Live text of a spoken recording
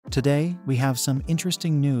Today, we have some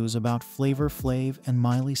interesting news about Flavor Flav and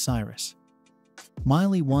Miley Cyrus.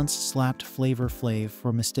 Miley once slapped Flavor Flav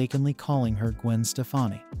for mistakenly calling her Gwen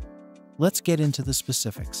Stefani. Let's get into the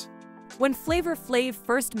specifics. When Flavor Flav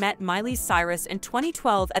first met Miley Cyrus in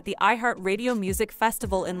 2012 at the iHeart Radio Music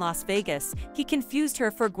Festival in Las Vegas, he confused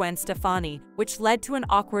her for Gwen Stefani, which led to an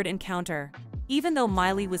awkward encounter. Even though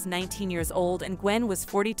Miley was 19 years old and Gwen was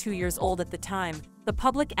 42 years old at the time, the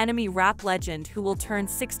Public Enemy rap legend, who will turn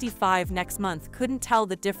 65 next month, couldn't tell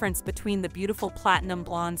the difference between the beautiful platinum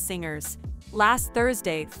blonde singers. Last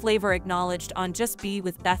Thursday, Flavor acknowledged on Just Be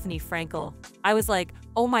with Bethany Frankel, "I was like,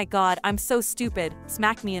 oh my god, I'm so stupid,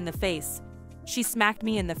 smack me in the face." She smacked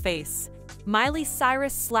me in the face. Miley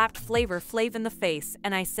Cyrus slapped Flavor Flav in the face,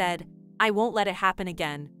 and I said, "I won't let it happen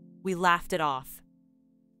again." We laughed it off.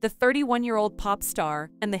 The 31-year-old pop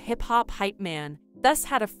star and the hip-hop hype man thus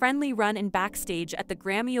had a friendly run-in backstage at the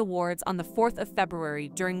Grammy Awards on the 4th of February,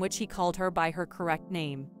 during which he called her by her correct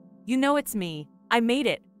name. "You know it's me. I made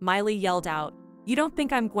it," Miley yelled out. "You don't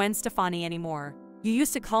think I'm Gwen Stefani anymore. You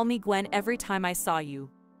used to call me Gwen every time I saw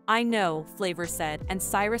you." "I know," Flavor said, and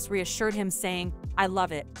Cyrus reassured him, saying, "I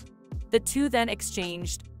love it." The two then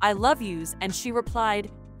exchanged "I love yous," and she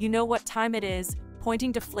replied, "You know what time it is,"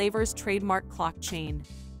 pointing to Flavor's trademark clock chain.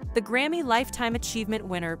 The Grammy Lifetime Achievement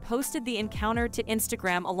winner posted the encounter to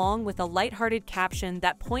Instagram along with a lighthearted caption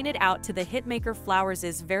that pointed out to the hitmaker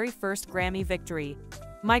Flowers' very first Grammy victory.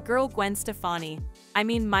 "My girl Gwen Stefani, I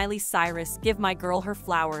mean Miley Cyrus, give my girl her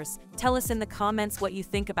flowers." Tell us in the comments what you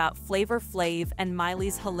think about Flavor Flav and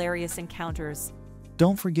Miley's hilarious encounters.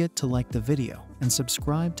 Don't forget to like the video and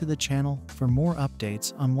subscribe to the channel for more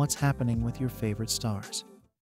updates on what's happening with your favorite stars.